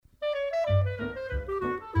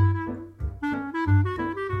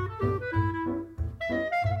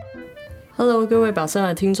Hello， 各位宝上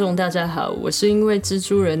的听众，大家好，我是因为蜘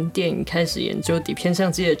蛛人电影开始研究底片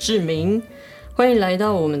相机的志明，欢迎来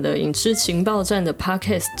到我们的影痴情报站的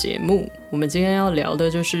Podcast 节目。我们今天要聊的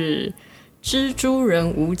就是蜘蛛人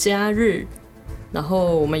无家日，然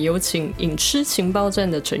后我们有请影痴情报站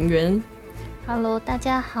的成员。Hello， 大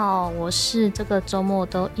家好，我是这个周末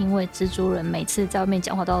都因为蜘蛛人每次在外面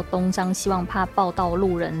讲话都要东张西望，怕爆到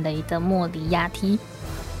路人雷的莫里亚蒂。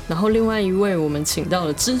然后另外一位我们请到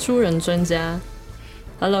了蜘蛛人专家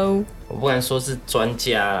 ，Hello， 我不敢说是专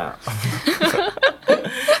家啦，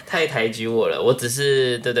太抬举我了。我只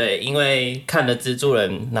是对，因为看了蜘蛛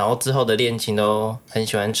人，然后之后的恋情都很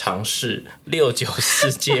喜欢尝试6-9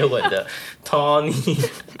式接吻的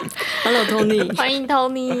Tony。Hello Tony， 欢迎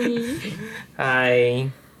Tony。嗨，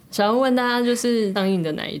想要问大家，就是上映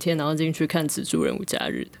的哪一天，然后进去看蜘蛛人无家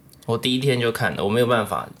日的？我第一天就看了，我没有办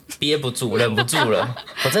法，憋不住，忍不住了。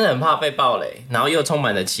我真的很怕被爆雷，然后又充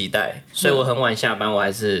满了期待，所以我很晚下班，我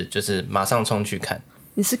还是就是马上冲去看。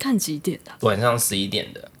你是看几点的？晚上11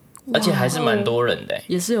点的，而且还是蛮多人的。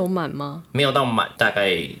也是有满吗？没有到满，大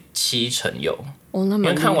概70%有。哦，那蛮厉害的。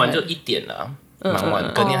因为看完就1点了，蛮晚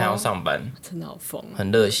的，隔天还要上班，真的好疯，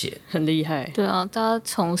很热血，很厉害。对啊，大家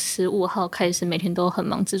从15号开始每天都很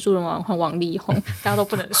忙，蜘蛛人玩王力宏，大家都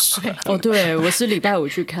不能睡。哦，对，我是礼拜五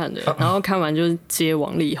去看的，然后看完就接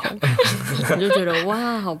王力宏，我就觉得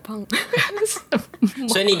哇，好棒。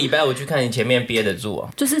所以你礼拜五去看，你前面憋得住啊？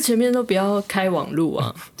就是前面都不要开网路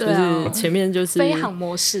啊，对啊，就是前面就是飞行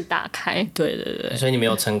模式打开。对对对，所以你没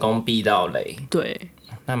有成功避到雷，对，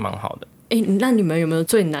那蛮好的。那你们有没有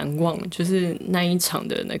最难忘？就是那一场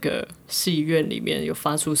的那个戏院里面有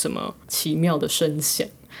发出什么奇妙的声响？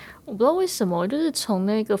我不知道为什么，就是从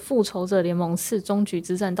那个复仇者联盟4终局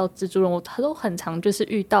之战到蜘蛛人，他都很常就是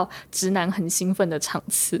遇到直男很兴奋的场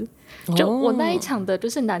次。就我那一场的，就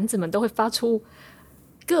是男子们都会发出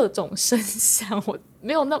各种声响，我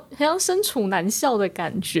没有那很像身处男校的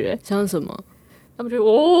感觉。像什么？他们就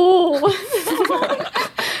哦。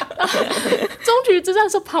终局之战的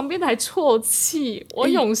时候，旁边的还啜泣，我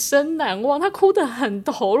永生难忘。他哭得很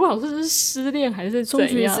投入，好像是失恋还是怎样。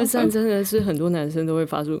终局之战真的是很多男生都会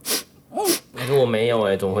发出。可是我没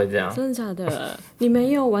有怎么会这样？真的假的？你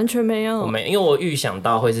没有，完全没有。我没，因为我预想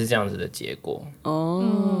到会是这样子的结果。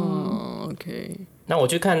哦，OK。那我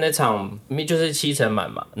去看那场，就是7成满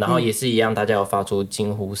嘛，然后也是一样，大家有发出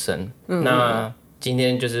惊呼声。那今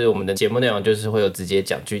天就是我们的节目内容，就是会有直接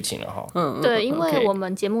讲剧情了哈。对，因为我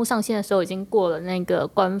们节目上线的时候已经过了那个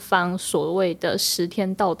官方所谓的10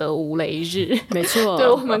天道德无雷日，没错。对，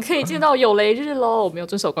我们可以见到有雷日咯，我们有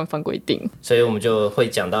遵守官方规定，所以我们就会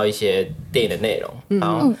讲到一些电影的内容。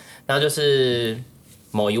好，然后就是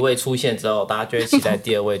某一位出现之后，大家就会期待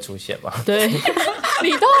第2位出现嘛。对。你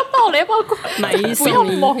都要爆雷，买一送一，不要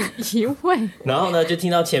猛一位。然后呢，就听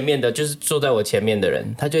到前面的，就是坐在我前面的人，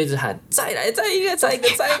他就一直喊再来，再一个，再一个，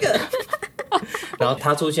再一个。然后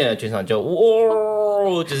他出现了，全场就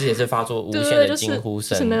哇，就是也是发出无限的惊呼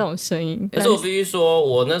声，就是那种声音。可是我必须说，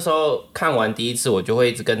我那时候看完第1次，我就会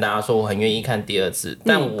一直跟大家说，我很愿意看第2次，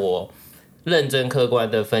但我认真客观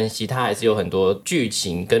的分析，它还是有很多剧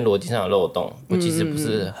情跟逻辑上的漏洞，我其实不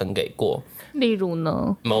是很给过。例如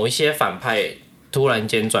呢，某一些反派突然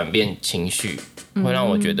间转变情绪，会让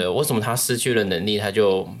我觉得为什么他失去了能力，他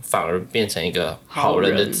就反而变成一个好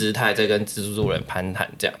人的姿态，在跟蜘蛛人攀谈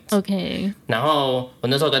这样子。OK。然后我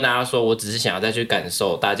那时候跟大家说，我只是想要再去感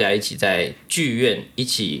受大家一起在剧院一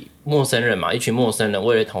起陌生人嘛，一群陌生人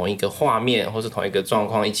为了同一个画面或是同一个状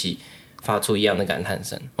况一起发出一样的感叹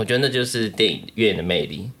声，我觉得那就是电影院的魅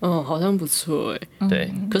力。好像不错哎。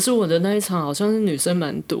对，可是我的那一场好像是女生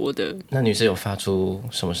蛮多的。那女生有发出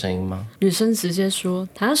什么声音吗？女生直接说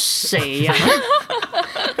他谁呀？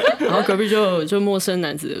然后隔壁就陌生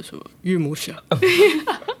男子的说岳母侠，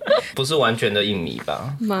不是完全的影迷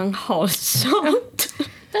吧？蛮好笑的。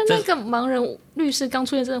但那个盲人律师刚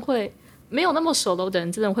出现，真的会没有那么熟的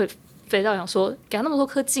人，真的会飞到想说，给他那么多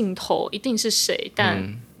颗镜头，一定是谁，但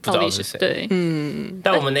不知道是谁。对，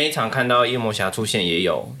但我们那一场看到夜魔侠出现，也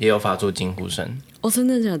有发出惊呼声。哦，真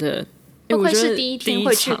的假的？不愧是第一天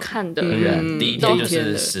会去看的人，第一天就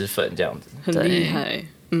是10粉这样子，很厉害。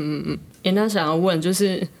那想要问，就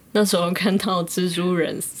是那时候看到蜘蛛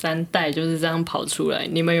人3代就是这样跑出来，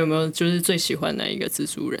你们有没有就是最喜欢哪一个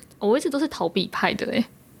蜘蛛人？我一直都是逃避派的欸。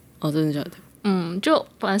哦，真的假的？就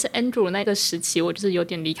本来是 Andrew 那个时期，我就是有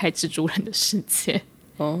点离开蜘蛛人的世界。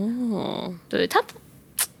哦，对他。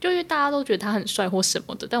就因为大家都觉得他很帅或什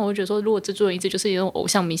么的，但我会觉得说，如果蜘蛛人一直就是有那种偶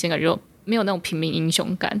像明星感觉，没有那种平民英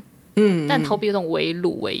雄感，但逃避有那种围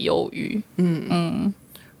辱为忧郁。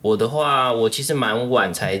我的话，我其实蛮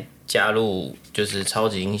晚才加入就是超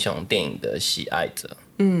级英雄电影的喜爱者，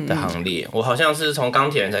的行列。我好像是从钢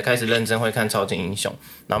铁人才开始认真会看超级英雄，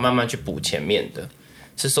然后慢慢去补前面的，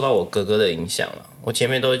是受到我哥哥的影响了。我前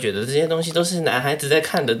面都会觉得这些东西都是男孩子在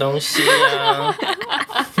看的东西啊。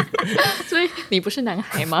所以你不是男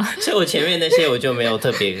孩吗？所以我前面那些我就没有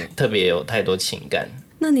特别有太多情感。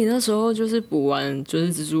那你那时候就是补完就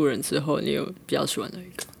是蜘蛛人之后，你有比较喜欢哪一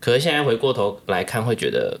个？可是现在回过头来看，会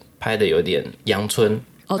觉得拍的有点阳春。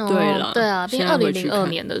哦，对了，对啊，毕竟2002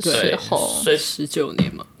年的时候，所以19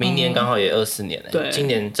年嘛，明年刚好也24年了。对，今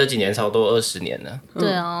年这几年差不多20年了。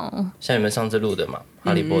对啊，像你们上次录的嘛，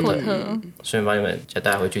哈利波特，顺便帮你们叫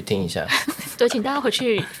大家回去听一下。对，请大家回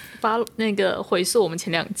去发那个回溯我们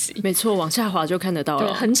前2集。没错，往下滑就看得到了。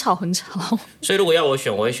对，很吵很吵。所以如果要我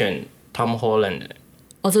选，我会选 Tom Holland。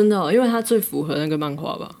哦，真的因为他最符合那个漫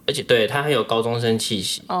画吧，而且对他很有高中生气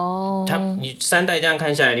息。哦，你3代这样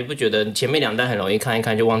看下来，你不觉得前面2代很容易看一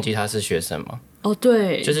看就忘记他是学生吗？哦，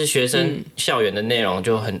对，就是学生校园的内容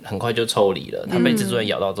就很快就抽离了。他被蜘蛛人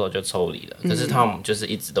咬到之后就抽离了，可是他们就是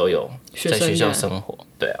一直都有在学校生活。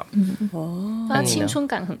对啊，他青春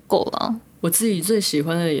感很够了。我自己最喜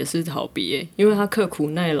欢的也是逃避，因为他刻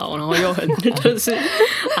苦耐劳，然后又很就是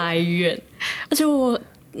哀怨，而且我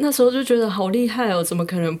那时候就觉得好厉害哦，怎么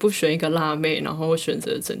可能不选一个辣妹，然后选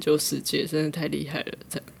择拯救世界，真的太厉害了。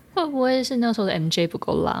这样会不会是那时候的 MJ 不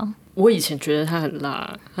够辣？我以前觉得他很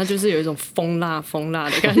辣，他就是有一种疯辣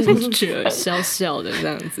的感觉，笑笑的这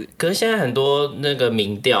样子。可是现在很多那个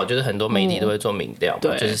民调，就是很多媒体都会做民调，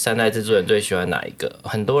对，就是3代蜘蛛人最喜欢哪一个，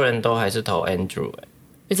很多人都还是投 Andrew。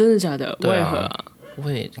真的假的？为何啊？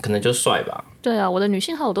可能就帅吧。对啊，我的女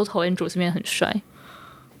性好友都投 Andrew， 这边很帅。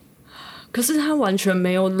可是他完全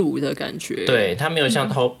没有鲁的感觉，对，他没有像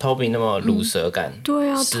Toby 那么鲁蛇感。对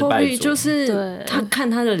啊，Toby 就是他看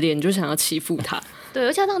他的脸就想要欺负他。对，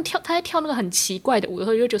而且他在跳那个很奇怪的舞的时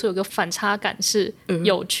候，就觉得有个反差感是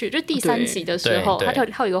有趣。就第3集的时候，他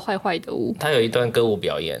跳一个坏坏的舞，他有一段歌舞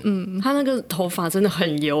表演。他那个头发真的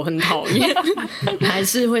很油，很讨厌，还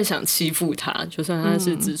是会想欺负他，就算他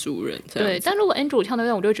是蜘蛛人。对，但如果 Andrew 跳那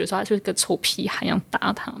段，我就会觉得说他就是个臭屁孩一样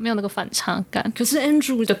打他，没有那个反差感。可是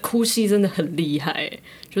Andrew 的哭戏真的很厉害，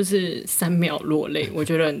就是3秒落泪，我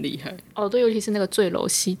觉得很厉害。哦，对，尤其是那个坠楼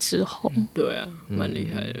戏之后，对啊，蛮厉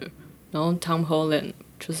害的。然后 Tom Holland。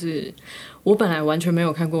就是我本来完全没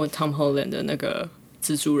有看过 Tom Holland 的那个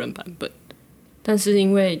蜘蛛人版本，但是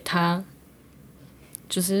因为他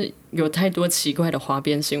就是有太多奇怪的花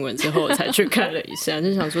边新闻之后，我才去看了一下，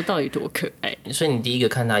就想说到底多可爱。所以你第一个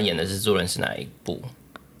看他演的蜘蛛人是哪一部？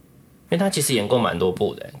因为他其实演过蛮多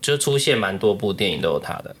部的，就出现蛮多部电影都有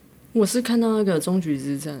他的。我是看到那个终局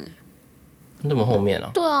之战，那么后面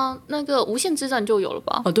啊？对啊，那个无限之战就有了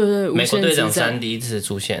吧？哦，对对，美国队长3第一次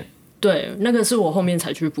出现。对，那个是我后面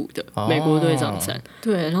才去补的美国队长3。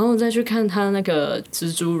对，然后再去看他那个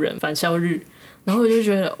蜘蛛人返校日，然后我就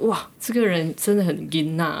觉得哇，这个人真的很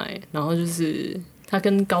阴娜然后就是他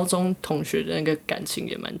跟高中同学的那个感情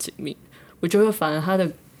也蛮紧密，我觉得反而他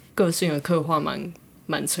的个性的刻画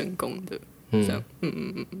蛮成功的。这样，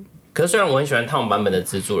可是虽然我很喜欢汤姆版本的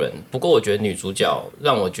蜘蛛人，不过我觉得女主角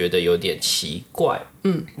让我觉得有点奇怪。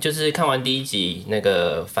就是看完第1集那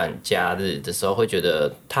个返家日的时候，会觉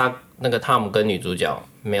得他那个汤姆跟女主角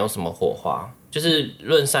没有什么火花。就是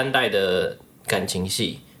论3代的感情戏，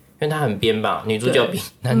因为他很编吧，女主角比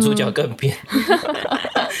男主角更编。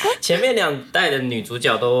前面2代的女主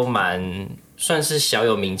角都蛮算是小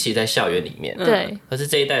有名气在校园里面，对。可是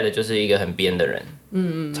这一代的就是一个很编的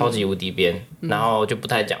人，超级无敌编，然后就不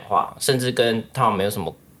太讲话，甚至跟他们没有什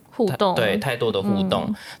么互动，对，太多的互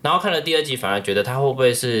动。然后看了第2集，反而觉得他会不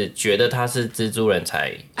会是觉得他是蜘蛛人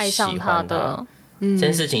才爱上他的？这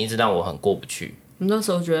件事情一直让我很过不去。那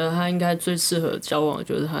时候觉得他应该最适合交往的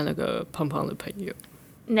就是他那个胖胖的朋友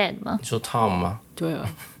Ned 吗？你说 Tom 吗？对啊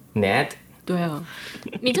 ，Ned。对啊，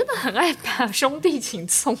你真的很爱把兄弟情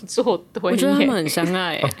送作对，我觉得他们很相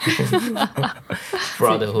爱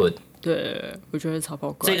Brotherhood。对，我觉得超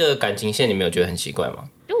爆怪。这个感情线你没有觉得很奇怪吗？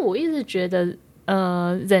因为我一直觉得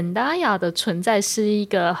Zendaya 的存在是一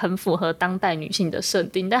个很符合当代女性的设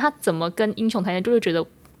定，但她怎么跟英雄谈恋爱，就会觉得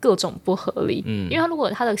各种不合理。因为她如果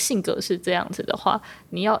她的性格是这样子的话，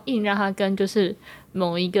你要硬让她跟就是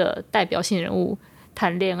某一个代表性人物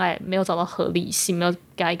谈恋爱，没有找到合理性，没有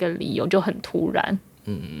给他一个理由，就很突然。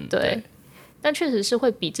对。但确实是会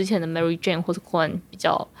比之前的 Mary Jane 或者 Gwen 比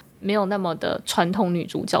较没有那么的传统女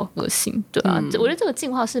主角个性，对啊。我觉得这个进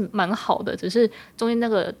化是蛮好的，只是中间那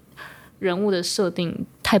个人物的设定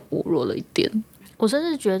太薄弱了一点。我甚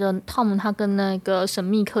至觉得 Tom 他跟那个神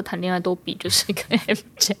秘客谈恋爱都比就是跟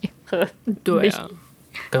MJ 合理。对啊，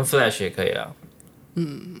跟 Flash 也可以啦。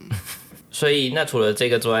所以那除了这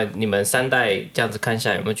个之外，你们3代这样子看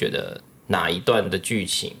下来，有没有觉得哪一段的剧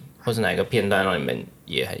情，或是哪一个片段让你们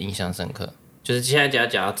也很印象深刻？就是现在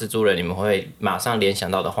讲到蜘蛛人，你们会马上联想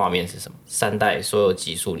到的画面是什么？3代所有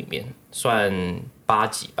集数里面算8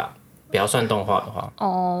集吧，不要算动画的话。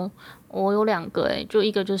我有2个就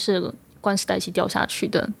一个就是关时代一起掉下去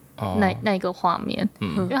的那一个画面，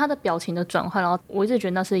因为他的表情的转换，然后我一直觉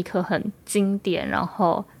得那是一颗很经典，然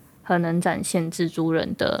后很能展现蜘蛛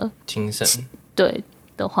人的精神，对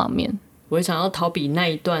的画面。我也想要逃避那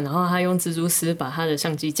一段，然后他用蜘蛛丝把他的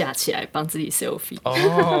相机架起来帮自己 selfie，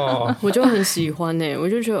我就很喜欢我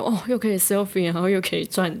就觉得又可以 selfie， 然后又可以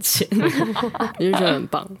赚钱，我就觉得很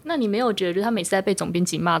棒。那你没有觉得就是他每次在被总编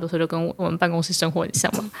辑骂的时候，就跟我们办公室生活很像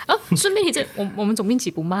吗？顺便提醒，我们总编辑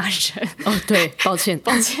不骂人对，抱歉，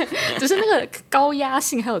只是那个高压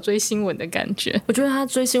性还有追新闻的感觉。我觉得他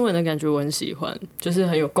追新闻的感觉我很喜欢，就是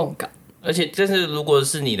很有共感。而且，就是如果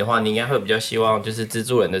是你的话，你应该会比较希望就是蜘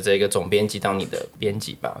蛛人的这个总编辑当你的编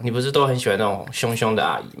辑吧？你不是都很喜欢那种凶凶的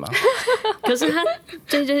阿姨吗？可是他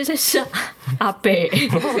就是阿贝，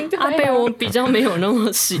阿贝我比较没有那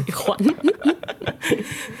么喜欢。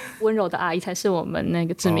温柔的阿姨才是我们那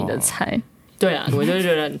个知名的菜。对啊，我就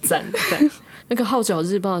觉得很赞。那个号角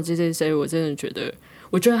日报的 JJJ， 我真的觉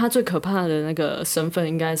得他最可怕的那个身份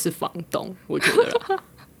应该是房东，我觉得啦。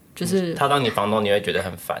就是他当你房东，你会觉得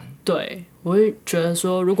很烦。对，我会觉得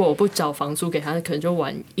说，如果我不缴房租给他，可能就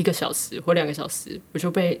晚1个小时或2个小时，我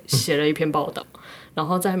就被写了一篇报道，然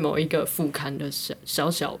后在某一个副刊的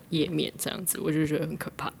小页面这样子，我就觉得很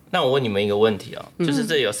可怕。那我问你们一个问题就是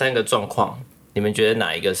这有3个状况，你们觉得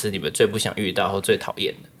哪一个是你们最不想遇到或最讨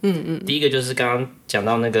厌的？第一个就是刚刚讲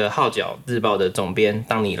到那个号角日报的总编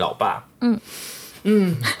当你老爸。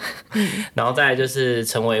然后再来就是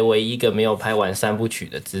成为唯一一个没有拍完3部曲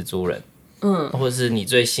的蜘蛛人，或者是你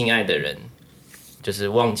最心爱的人，就是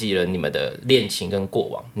忘记了你们的恋情跟过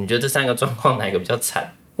往。你觉得这3个状况哪一个比较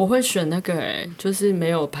惨？我会选那个就是没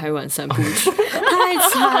有拍完3部曲，太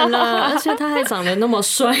惨了，而且他还长得那么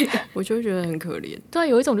帅，我就会觉得很可怜。对，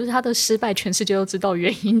有一种就是他的失败，全世界都知道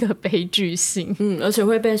原因的悲剧性。而且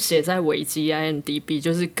会被写在维基、IMDB，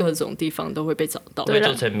 就是各种地方都会被找到，会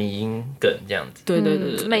做成迷因梗这样子。对，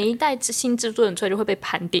每一代新制作人出来就会被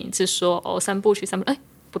盘点一次说3部曲，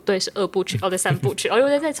不对，是2部曲，对3部曲，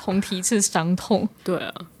又再重提一次伤痛。对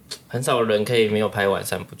啊。很少人可以没有拍完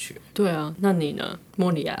3部曲。对啊，那你呢，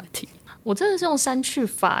莫里亚蒂？我真的是用删去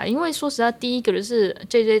法，因为说实在，第一个就是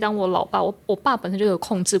JJ 当我老爸，我爸本身就有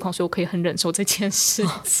控制狂，所以我可以很忍受这件事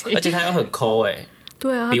情。而且他又很抠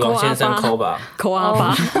对啊，比王先生抠吧，抠阿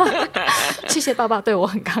爸。谢谢爸爸对我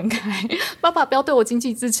很慷慨，爸爸不要对我经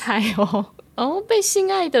济制裁哦。然后被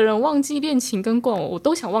心爱的人忘记恋情跟过往，我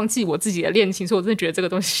都想忘记我自己的恋情，所以我真的觉得这个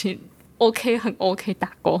东西 OK， 很 OK，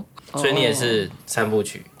 打勾。所以你也是3部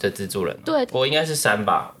曲的蜘蛛人？对，我应该是3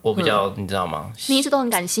吧，我比较你知道吗？你一直都很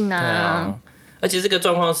感性啊。对啊，而且这个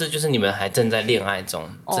状况是，就是你们还正在恋爱中，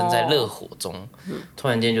正在热火中，突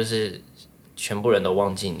然间就是全部人都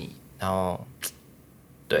忘记你，然后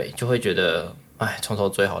对，就会觉得从头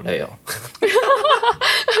追好累哦。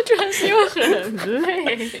居然是因为很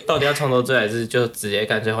累。到底要从头追，还是就直接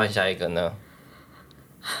干脆换下一个呢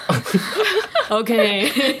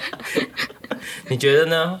？OK。你觉得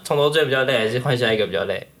呢？从头追比较累，还是换下一个比较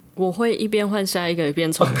累？我会一边换下一个，一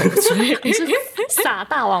边从头追。你是撒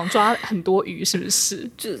大网抓很多鱼，是不是？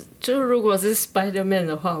就如果是 Spider-Man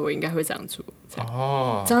的话，我应该会这样做。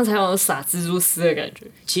这样才有撒蜘蛛丝的感觉。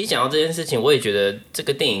其实讲到这件事情，我也觉得这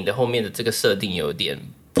个电影的后面的这个设定有点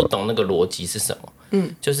不懂那个逻辑是什么。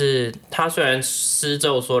就是他虽然施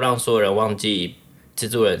咒说让所有人忘记蜘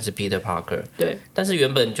蛛人是 Peter Parker， 对，但是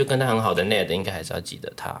原本就跟他很好的 Ned 应该还是要记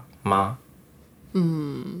得他吗？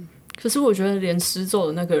可是我觉得连施咒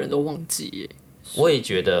的那个人都忘记耶。我也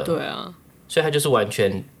觉得。对啊，所以他就是完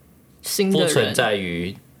全不存在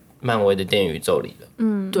于漫威的电影宇宙里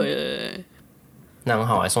了。对，那很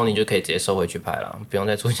好，Sony 就可以直接收回去拍了，不用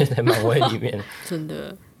再出现在漫威里面。真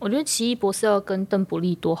的。我觉得奇异博士要跟邓布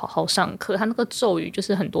利多好好上课，他那个咒语就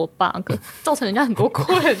是很多 bug， 造成人家很多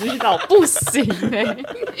困扰，不行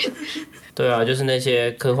对啊，就是那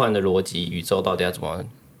些科幻的逻辑宇宙到底要怎么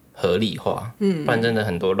合理化？不然真的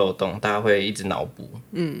很多漏洞，大家会一直脑补。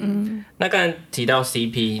那刚才提到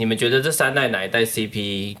CP， 你们觉得这3代哪一代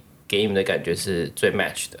CP 给你们的感觉是最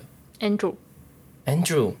match 的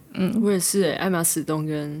 ？Andrew， 我也是艾玛史东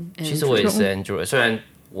跟 Andrew， 其实我也是 Andrew， 虽然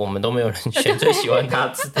我们都没有人选最喜欢他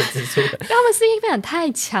的蜘蛛人，他们CP感太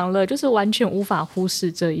强了，就是完全无法忽视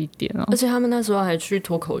这一点哦。而且他们那时候还去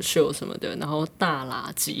脱口秀什么的，然后大垃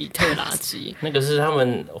圾、特垃圾，那个是他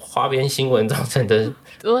们花边新闻造成的，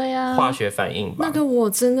对啊，化学反应吧。那个我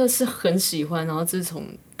真的是很喜欢，然后自从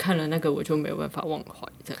看了那个，我就没有办法忘怀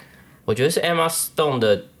这样。我觉得是 Emma Stone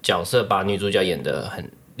的角色把女主角演得很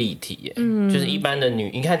立体耶，就是一般的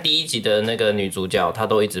你看第一集的那个女主角，她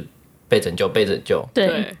都一直被拯救，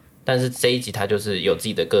对，但是这一集她就是有自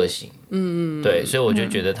己的个性，对，所以我就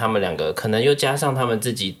觉得他们两个可能又加上他们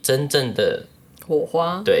自己真正的火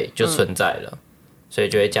花，对，就存在了，所以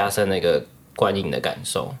就会加深那个观影的感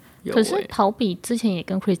受。可是陶比之前也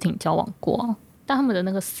跟 Christine 交往过啊，但他们的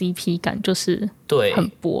那个 CP 感就是很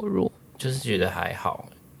薄弱，就是觉得还好，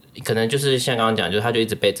可能就是像刚刚讲，就是他就一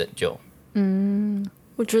直被拯救。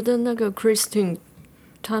我觉得那个 Christine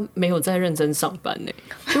她没有在认真上班呢，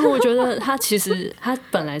因为我觉得她其实她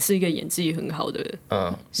本来是一个演技很好的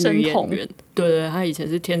女演员，对，她以前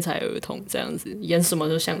是天才儿童这样子，演什么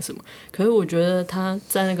都像什么。可是我觉得她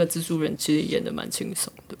在那个蜘蛛人其实演的蛮轻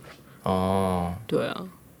松的。对啊，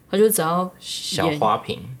她就只要小花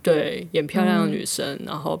瓶，对，演漂亮的女生，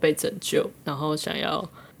然后被拯救，然后想要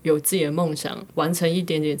有自己的梦想，完成一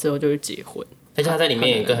点点之后就会结婚。而且她在里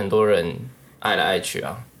面也跟很多人爱来爱去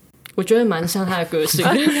啊。我觉得蛮像他的个性。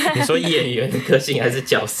你说演员的个性还是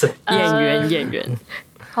角色？演员，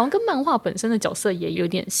好像跟漫画本身的角色也有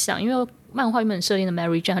点像，因为漫画原本设定的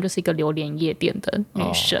Mary Jane 她就是一个流连夜店的女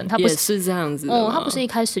生，她不也是这样子的她不是一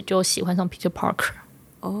开始就喜欢上 Peter Parker。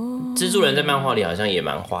蜘蛛人在漫画里好像也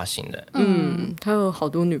蛮花心的，他有好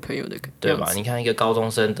多女朋友的，对吧？你看一个高中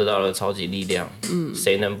生得到了超级力量，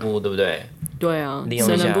谁能不对不对？对啊，利用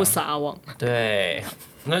一下谁能不撒网？对。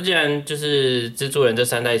那既然就是蜘蛛人这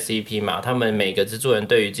3代 CP 嘛，他们每个蜘蛛人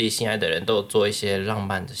对于自己心爱的人都有做一些浪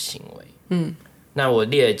漫的行为。那我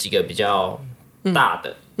列了几个比较大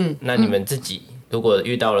的。那你们自己如果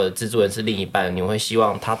遇到了蜘蛛人是另一半，你会希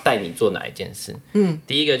望他带你做哪一件事？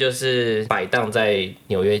第一个就是摆荡在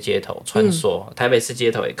纽约街头穿梭，台北市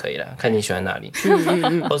街头也可以啦，看你喜欢哪里。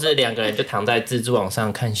或是2个人就躺在蜘蛛网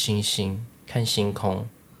上看星星、看星空。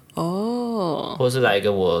或是来一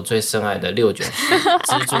个我最深爱的6-9式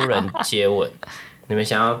蜘蛛人接吻，你们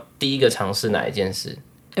想要第一个尝试哪一件事？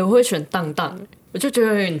我会选荡荡，我就觉得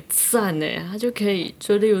很赞哎，他就可以，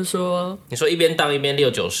就例如说，你说一边荡一边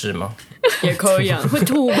6-9式吗？也可以啊，会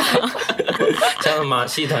吐吧？像马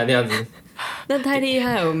戏团那样子，那太厉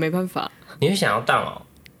害了，我没办法。你会想要荡哦？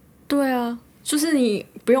对啊，就是你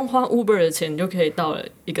不用花 Uber 的钱，你就可以到了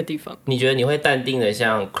一个地方。你觉得你会淡定的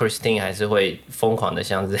像 Christine， 还是会疯狂的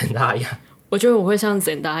像 Zendaya？我觉得我会像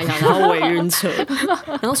Zendaya， 然后尾晕车，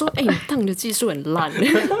然后说：“你荡的技术很烂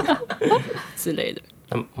之类的。”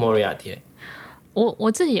那莫瑞亚蒂，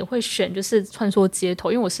我自己也会选，就是穿梭街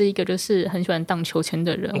头，因为我是一个就是很喜欢荡秋千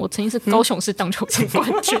的人。我曾经是高雄市荡秋千冠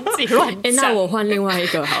军，自己乱讲。那我换另外一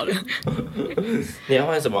个好了。你要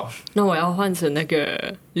换什么？那我要换成那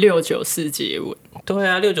个6-9式接吻。对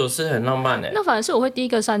啊，6-9式很浪漫哎。那反而是我会第一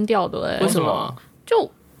个删掉的哎。为什么？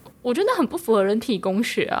就我觉得很不符合人体工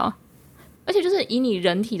学啊。而且就是以你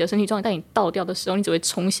人体的身体状态，当你倒掉的时候，你只会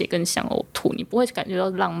充血跟想呕吐，你不会感觉到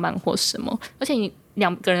浪漫或什么。而且你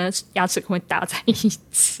2个人的牙齿可能会搭在一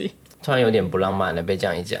起，突然有点不浪漫了。被这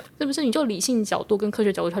样一讲，是不是？你就理性角度跟科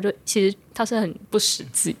学角度，其实它是很不实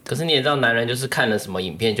际的。可是你也知道，男人就是看了什么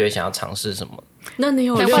影片就会想要尝试什么。那你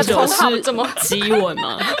有6-9式激吻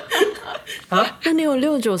吗？那你有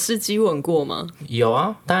6-9式激吻过吗？有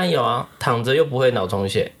啊，当然有啊，躺着又不会脑充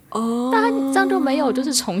血。但这样就没有就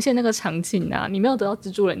是重现那个场景啊，你没有得到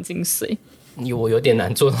蜘蛛人精髓。我有点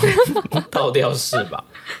难做到倒吊式吧，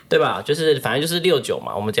对吧？就是反正就是6-9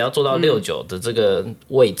嘛，我们只要做到6-9的这个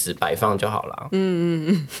位置摆放就好了。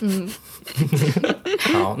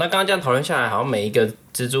好，那刚刚这样讨论下来，好像每一个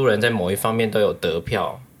蜘蛛人在某一方面都有得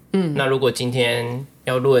票。那如果今天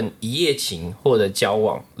要论一夜情或者交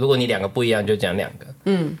往，如果你2个不一样，就讲2个。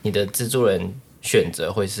你的蜘蛛人选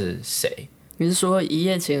择会是谁？你是说一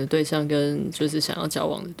夜情的对象跟就是想要交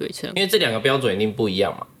往的对象？因为这2个标准一定不一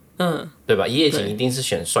样嘛。对吧？一夜情一定是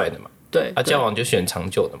选帅的嘛。对，交往就选长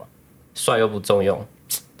久的嘛。帅又不中用。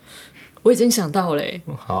我已经想到了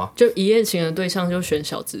好，就一夜情的对象就选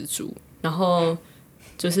小蜘蛛，然后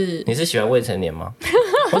就是你是喜欢未成年吗？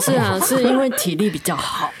不是啊，是因为体力比较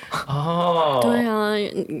好。对啊，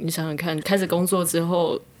你想想看，开始工作之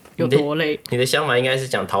后有多累？你的想法应该是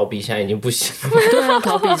讲逃避，现在已经不行了。对啊，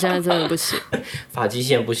逃避现在真的不行，发际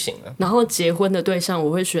线不行了。然后结婚的对象，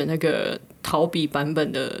我会选那个逃避版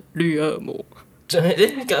本的绿恶魔。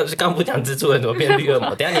刚不讲蜘蛛人怎么变绿恶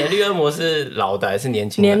魔？等一下你的绿恶魔是老的还是年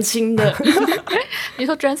轻的？年轻的。你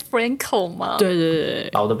说 James Franco 吗？对对对，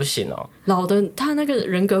老的不行哦。老的他那个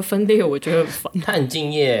人格分裂，我觉得很烦。他很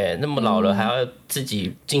敬业，那么老了还要自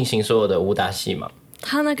己进行所有的武打戏嘛。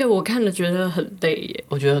他那个我看了觉得很累耶，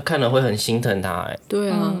我觉得看了会很心疼他哎。对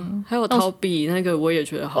啊，还有逃避那个我也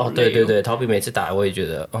觉得好累。对对对，逃避每次打我也觉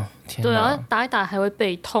得天哪。对啊，打一打还会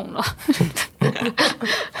背痛了。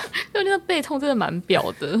就那个背痛真的蛮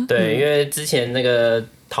表的。对，因为之前那个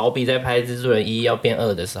逃避在拍《蜘蛛人1》要变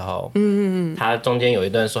2的时候，他中间有一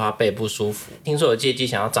段说他背不舒服，听说有借机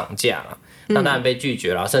想要涨价了，那当然被拒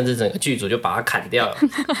绝了，甚至整个剧组就把他砍掉了，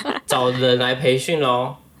找人来培训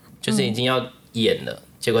咯，就是已经要演了，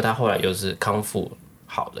结果他后来又是康复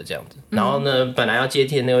好了这样子。然后呢，本来要接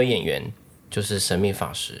替的那位演员就是神秘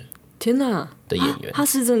法师。天哪的演员，他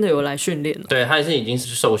是真的有来训练，对，他是已经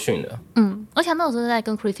是受训了。而且他那时候在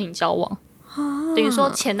跟 Christine 交往，等于说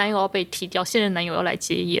前男友要被踢掉，现任男友要来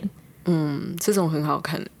接演。这种很好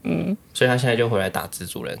看。所以他现在就回来打蜘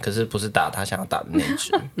蛛人，可是不是打他想要打的那一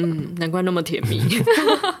只。难怪那么甜蜜，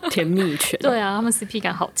甜蜜拳。对啊，他们 CP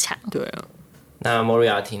感好强。对啊，那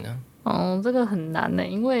Moriarty 呢？这个很难呢，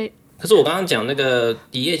因为可是我刚刚讲那个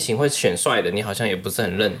一夜情会选帅的，你好像也不是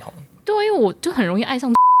很认同。对，因为我就很容易爱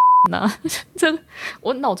上这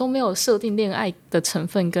我脑中没有设定恋爱的成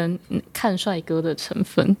分跟看帅哥的成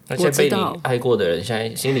分。而且被你爱过的人，现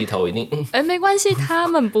在心里头一定没关系，他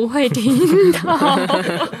们不会听到。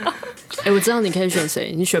我知道你可以选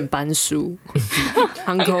谁，你选班叔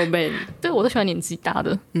，Uncle Ben。对，我都喜欢年纪大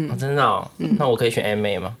的。真的哦。那我可以选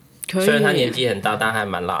MA 吗？可以。虽然他年纪很大，但还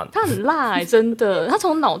蛮辣的。他很辣真的，他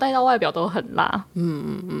从脑袋到外表都很辣。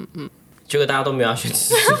结果大家都没有要选蜘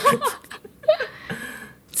蛛人。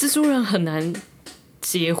蜘蛛人很难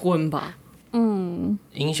结婚吧？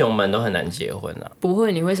英雄们都很难结婚啊。不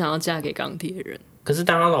会，你会想要嫁给钢铁人。可是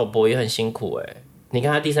当他老婆也很辛苦你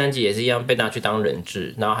看他第3集也是一样被拿去当人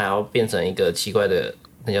质，然后还要变成一个奇怪的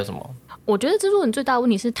那叫什么？我觉得蜘蛛人最大的问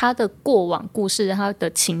题是他的过往故事，他的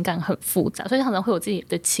情感很复杂，所以他可能会有自己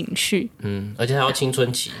的情绪。而且他要青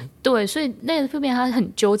春期。对，所以那个方面他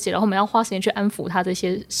很纠结，然后我们要花时间去安抚他这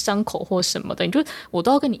些伤口或什么的。你就我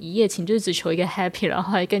都要跟你一夜情，就是只求一个 happy， 然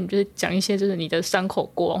后还跟你就是讲一些就是你的伤口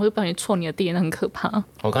过往，或者不小心戳你的地，那很可怕。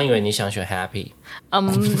我刚以为你想选 happy。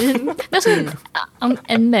那是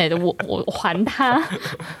Anime 的，我还他。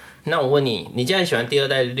那我问你，你既然喜欢第2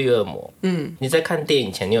代绿恶魔，你在看电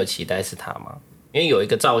影前你有期待是他吗？因为有一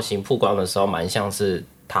个造型曝光的时候，蛮像是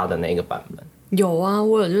他的那个版本。有啊，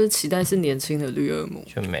我有就是期待是年轻的绿恶魔，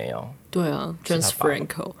却没有。对啊 ，James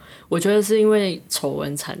Franco， 我觉得是因为丑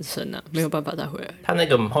闻产生啊，没有办法再回来。他那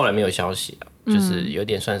个后来没有消息啊，就是有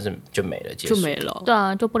点算是就没了，结束就没了。对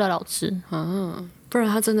啊，就不了了之啊。不然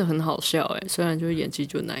他真的很好笑虽然就是演技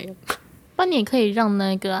就那样。不然你也可以让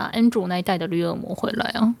那个Andrew 那一代的绿恶魔回来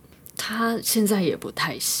啊。他现在也不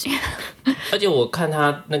太行。而且我看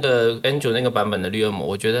他那个 Andrew 那个版本的绿恶魔，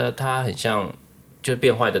我觉得他很像就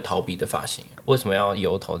变坏的逃避的发型，为什么要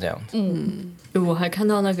油头这样子？我还看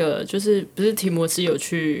到那个就是不是提摩西有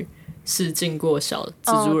去试镜过小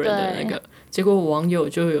蜘蛛人的那个，结果网友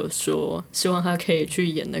就有说希望他可以去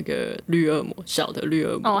演那个绿恶魔，小的绿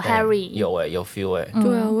恶魔。Harry 有 feel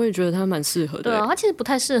对啊，我也觉得他蛮适合的。对啊，他其实不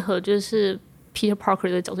太适合就是Peter Parker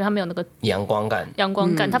的角色，他没有那个阳光感，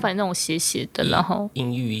他反正那种斜斜的，然后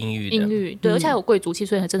阴郁的，对，而且还有贵族气，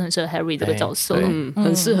所以真的很适合 Harry 这个角色，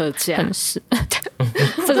很适合嫁，很适，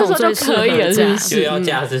这种就可以了，是不是？就要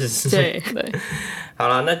嫁，是不是？对。好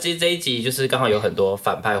了，那这一集就是刚好有很多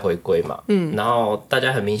反派回归嘛，然后大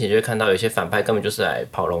家很明显就会看到有些反派根本就是来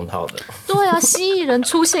跑龙套的。对啊，蜥蜴人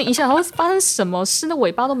出现一下，然后发生什么事？那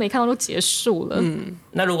尾巴都没看到就结束了。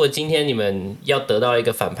那如果今天你们要得到一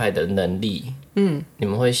个反派的能力，你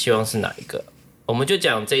们会希望是哪一个？我们就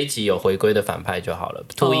讲这一集有回归的反派就好了，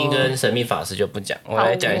秃鹰跟神秘法师就不讲。我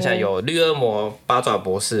来讲一下，有绿恶魔、八爪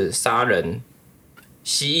博士、杀人、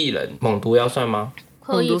蜥蜴人、猛毒要算吗？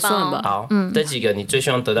可以吧？好，这几个你最希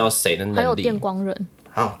望得到谁的能力？还有电光人。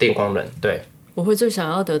好，电光人，对，我会最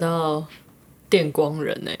想要得到电光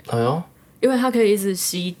人哎呦，因为它可以一直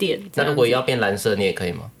吸电。那如果要变蓝色，你也可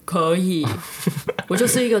以吗？可以，我就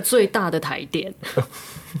是一个最大的台电。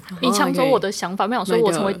你抢走我的想法，没想说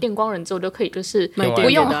我成为电光人之后就可以就是不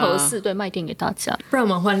用核四，对，卖电给大家。不然我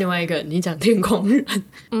们换另外一个，你讲电光人。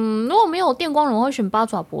如果没有电光人，我会选八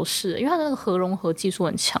爪博士，因为他的那个核融合技术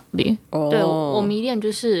很强烈。对，我迷恋就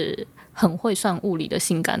是很会算物理的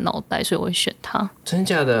性感脑袋，所以我会选他。真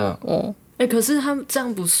假的？可是他们这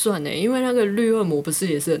样不算因为那个绿恶魔不是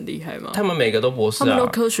也是很厉害吗？他们每个都博士啊，他们都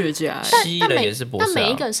科学家。蜥蜴人也是博士，但每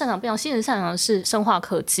一个人擅长不一样。蜥蜴人擅长的是生化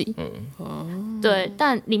科技，对，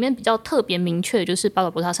但里面比较特别明确的就是八爪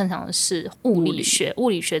博士他擅长的是物理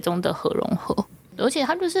学中的核融合。而且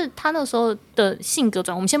他就是他那时候的性格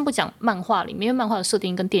转，我们先不讲漫画里面，因为漫画的设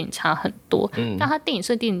定跟电影差很多，但他电影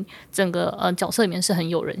设定整个角色里面是很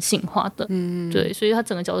有人性化的，对，所以他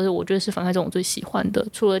整个角色我觉得是反派中我最喜欢的，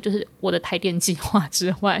除了就是我的台电计划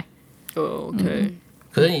之外。OK，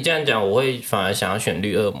可是你这样讲，我会反而想要选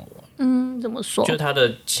绿恶魔，怎么说？就他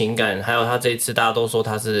的情感，还有他这一次大家都说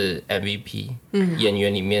他是 MVP，演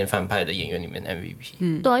员里面反派的演员里面的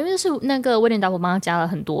MVP。对啊，因为是那个威廉达佛帮他加了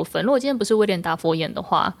很多分。如果今天不是威廉达佛演的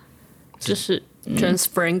话，就是James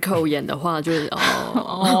Franco 演的话就是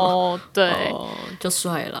对，就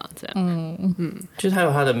帅了这样。就是他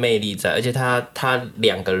有他的魅力在，而且他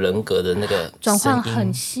两个人格的那个转换声音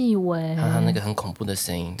很细微，还有他那个很恐怖的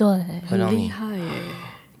声音，对，会让你很厉害耶。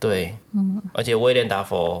对，而且威廉达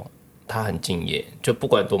佛他很敬业，就不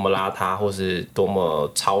管多么邋遢或是多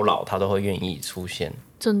么操劳，他都会愿意出现。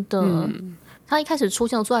真的。他一开始出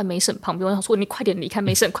现，我坐在梅婶旁边，我想说你快点离开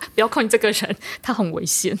梅婶，快不要靠近这个人，他很危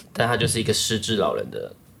险。但他就是一个失智老人的，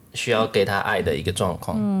需要给他爱的一个状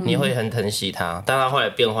况，你会很疼惜他，但他后来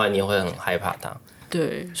变坏，你也会很害怕他。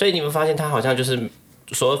对，所以你们发现他好像就是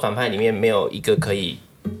所有反派里面没有一个可以，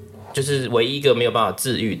就是唯一一个没有办法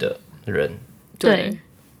治愈的人。对，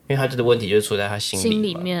因为他的问题就是出在他心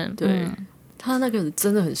里面。对，他那个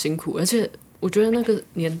真的很辛苦，而且我觉得那个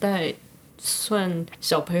年代算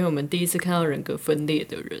小朋友们第一次看到人格分裂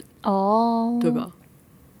的人对吧？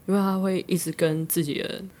因为他会一直跟自己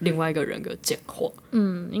的另外一个人格讲话。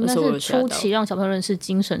应该是初期让小朋友认识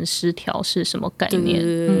精神失调是什么概念。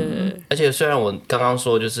而且虽然我刚刚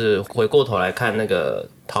说就是回过头来看那个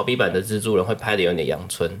逃避版的蜘蛛人会拍的有点阳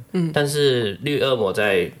春，但是绿恶魔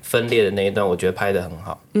在分裂的那一段我觉得拍的很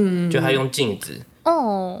好。就他用镜子，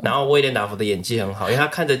然后威廉达佛的演技很好，因为他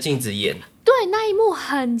看着镜子演。对，那一幕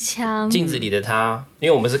很强。镜子里的他，因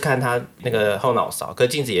为我们是看他那个后脑勺，可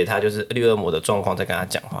镜子里的他就是绿恶魔的状况在跟他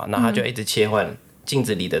讲话，然后他就一直切换镜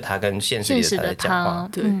子里的他跟现实里的他在讲话。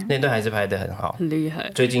对，那段还是拍得很好，很厉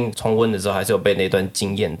害。最近重温的时候还是有被那段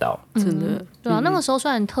惊艳到，真的。对啊，那个时候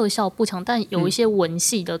虽然特效不强，但有一些文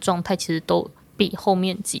戏的状态其实都比后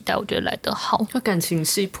面几代我觉得来得好。他感情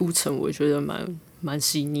戏铺陈我觉得蛮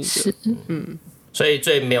细腻的。是，所以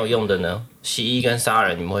最没有用的呢，洗衣跟杀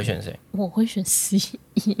人，你们会选谁？我会选 C。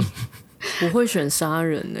我会选杀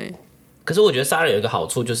人欸。可是我觉得杀人有一个好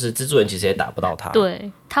处，就是蜘蛛人其实也打不到他。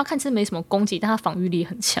对，他看似没什么攻击，但他防御力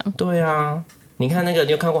很强。对啊，你看那个，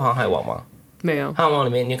你有看过《航海王》吗？没有。《航海王》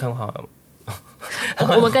里面你有看过《航海王》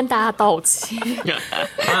吗？我们跟大家道歉。《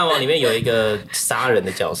航海王》里面有一个杀人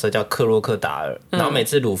的角色叫克洛克达尔，然后每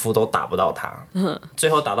次鲁夫都打不到他，最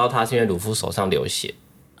后打到他是因为鲁夫手上流血。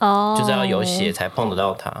就是要有血才碰得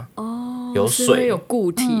到它，有水有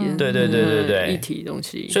固体的，对一体东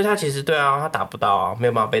西，所以它其实对啊，它打不到啊，没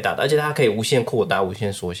有办法被打到，而且它可以无限扩大、无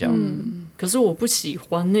限缩小。可是我不喜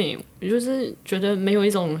欢呢，我就是觉得没有一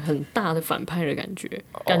种很大的反派的感觉，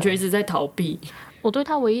感觉一直在逃避。我对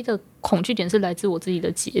他唯一的恐惧点是来自我自己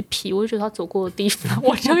的洁癖，我就觉得他走过的地方，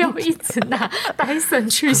我就要一直拿戴森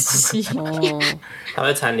去洗，它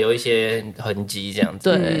会残留一些痕迹，这样子。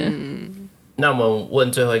对。那我们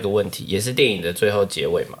问最后一个问题，也是电影的最后结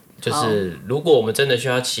尾嘛，就是如果我们真的需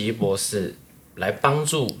要奇异博士来帮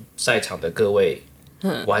助在场的各位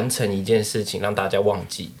完成一件事情，让大家忘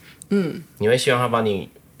记，你会希望他帮你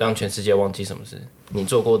让全世界忘记什么事？你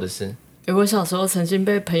做过的事？我小时候曾经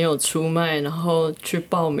被朋友出卖，然后去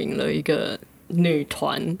报名了一个女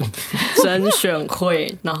团甄选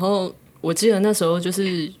会，然后我记得那时候就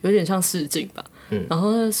是有点像试镜吧。然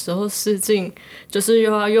后那时候试镜就是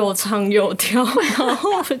又要又唱又跳，然后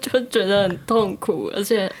我就觉得很痛苦，而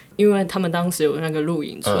且因为他们当时有那个录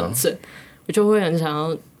影存证，我就会很想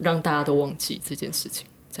要让大家都忘记这件事情。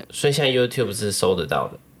这样，所以现在 YouTube 是搜得到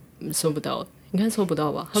的，搜不到，应该搜不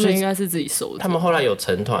到吧？他们应该是自己搜的。他们后来有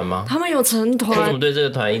成团吗？他们有成团，我怎么对这个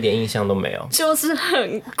团一点印象都没有？就是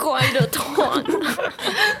很怪的团，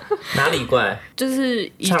哪里怪？就是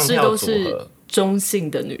一致都是中性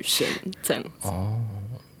的女生这样子。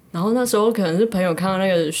然后那时候可能是朋友看到那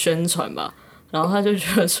个宣传吧，然后他就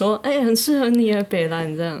觉得说，很适合你啊，北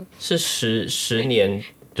兰这样。是十年，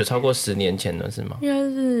就超过10年前了是吗？应该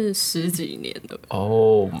是10几年的。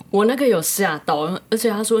我那个有吓到，而且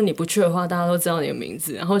他说你不去的话，大家都知道你的名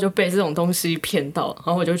字，然后就被这种东西骗到，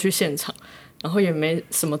然后我就去现场。然后也没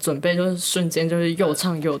什么准备，就是瞬间就是又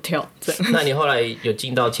唱又跳这样。那你后来有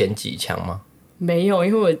进到前几强吗？没有，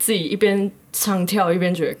因为我自己一边唱跳一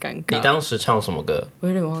边觉得尴尬。你当时唱什么歌？我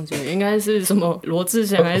有点忘记了，应该是什么罗志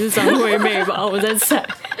祥还是张惠妹吧，我在猜，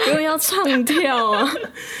因为要唱跳啊。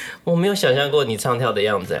我没有想象过你唱跳的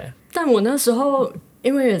样子哎。但我那时候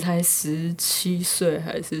因为也才17岁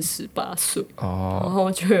还是18岁，然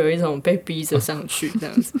后就有一种被逼着上去这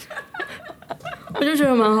样子。我就觉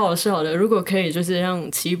得蛮好笑的，如果可以就是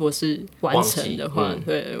让奇异博士完成的话，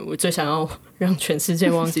对，我最想要让全世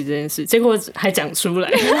界忘记这件事，结果还讲出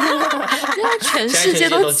来，现在全世界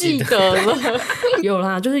都记得了。有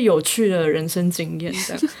啦，就是有趣的人生经验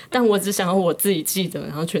这样，但我只想要我自己记得，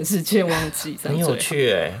然后全世界忘记这样。很有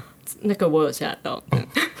趣哎，那个我有吓到。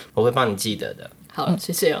我会帮你记得的。好，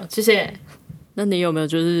谢谢哦，谢谢。那你有没有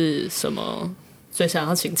就是什么最想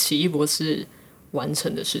要请奇异博士完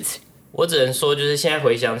成的事情？我只能说，就是现在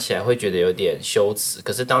回想起来会觉得有点羞耻，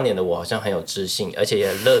可是当年的我好像很有自信，而且也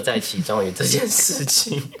很乐在其中于这件事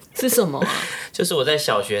情。是什么啊？就是我在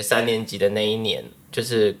小学3年级的那一年，就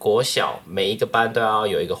是国小每一个班都要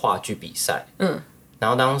有一个话剧比赛。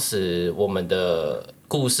然后当时我们的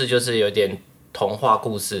故事就是有点童话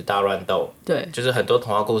故事大乱斗，对，就是很多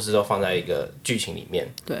童话故事都放在一个剧情里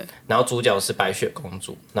面，对。然后主角是白雪公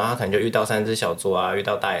主，然后她可能就遇到3只小猪啊，遇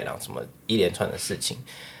到大野狼什么一连串的事情，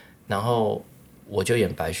然后我就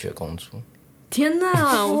演白雪公主。天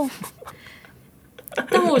哪！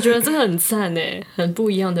但我觉得这个很赞耶，很不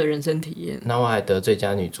一样的人生体验。然后我还得最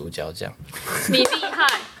佳女主角奖，你厉害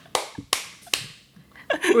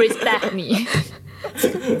，respect 你。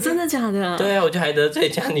真的假的啊？对啊，我就还得最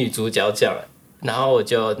佳女主角奖，然后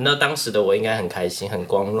那当时的我应该很开心很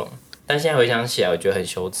光荣，但现在回想起来我觉得很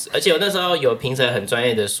羞耻，而且我那时候有评审很专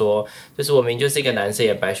业的说，就是我明明就是一个男生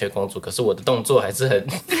演白雪公主，可是我的动作还是很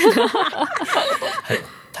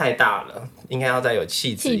太大了，应该要再有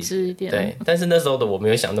气质一点。对，但是那时候的我没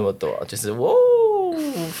有想那么多，就是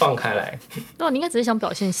放开来。对，你应该只是想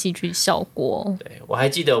表现戏剧效果。对，我还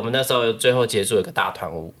记得我们那时候最后结束有个大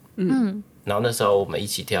团舞，然后那时候我们一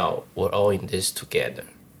起跳 We're All in This Together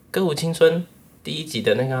歌舞青春第1集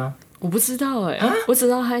的那个啊。我不知道哎，我只知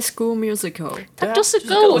道 High School Musical， 它就是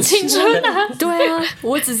歌舞青春啊。对啊，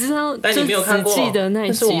我只知道，但你没有看过，只记得那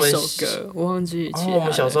几首歌，我忘记。我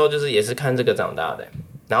们小时候就是也是看这个长大的，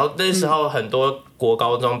然后那时候很多国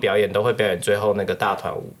高中表演都会表演最后那个大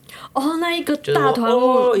团舞。哦，那一个大团舞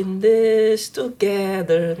All in This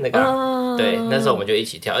Together 那个，对，那时候我们就一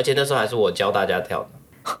起跳，而且那时候还是我教大家跳的。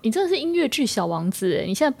你真的是音乐剧小王子哎！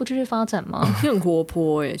你现在不继续发展吗？你很活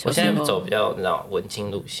泼哎！我现在走比较文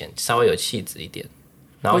青路线，稍微有气质一点，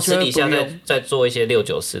然后私底下再做一些6、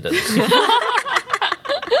9式的。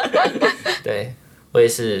对，我也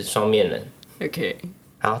是双面人。OK，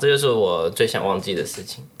 好，这就是我最想忘记的事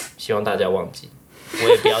情，希望大家忘记。我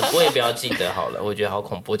也不要记得好了，我觉得好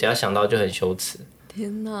恐怖，只要想到就很羞耻。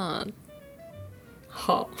天哪！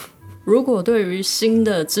好。如果对于新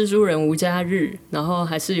的蜘蛛人无家日，然后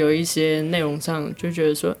还是有一些内容上就觉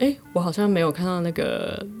得说，我好像没有看到那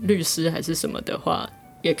个律师还是什么的话，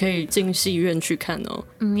也可以进戏院去看哦。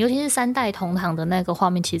尤其是3代同堂的那个画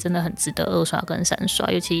面，其实真的很值得2刷跟3刷，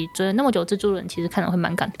尤其追了那么久蜘蛛人，其实看了会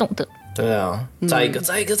蛮感动的。对啊，再一个。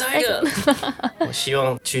我希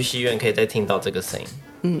望去戏院可以再听到这个声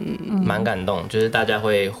音，蛮感动，就是大家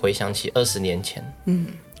会回想起20年前。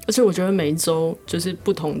而且我觉得每一周就是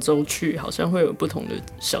不同周去，好像会有不同的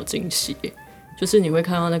小惊喜，就是你会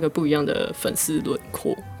看到那个不一样的粉丝轮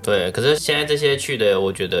廓。对，可是现在这些去的，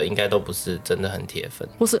我觉得应该都不是真的很铁粉，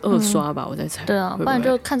或是2刷吧，我在猜。对啊，不然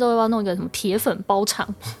就看之后要不要弄一个什么铁粉包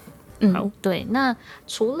场。对，那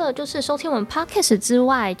除了就是收听我们 podcast 之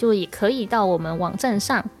外，就也可以到我们网站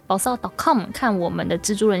上宝骚.com 看我们的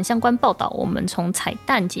蜘蛛人相关报道。我们从彩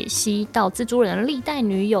蛋解析到蜘蛛人的历代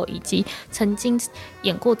女友，以及曾经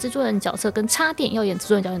演过蜘蛛人角色跟差点要演蜘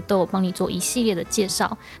蛛人角色，都有帮你做一系列的介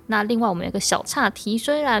绍。那另外我们有一个小岔题，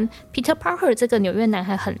虽然 Peter Parker 这个纽约男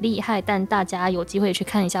孩很厉害，但大家有机会去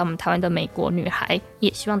看一下我们台湾的美国女孩，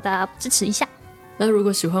也希望大家支持一下。那如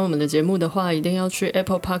果喜欢我们的节目的话，一定要去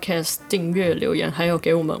Apple Podcast 订阅、留言，还有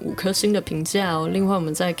给我们5颗星的评价哦。另外我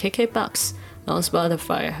们在 KKBOX、然后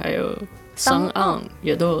Spotify 还有 SoundOn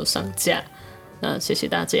也都有上架。那谢谢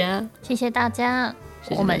大家，谢谢大家，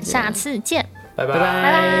我们下次见，拜拜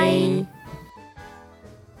拜。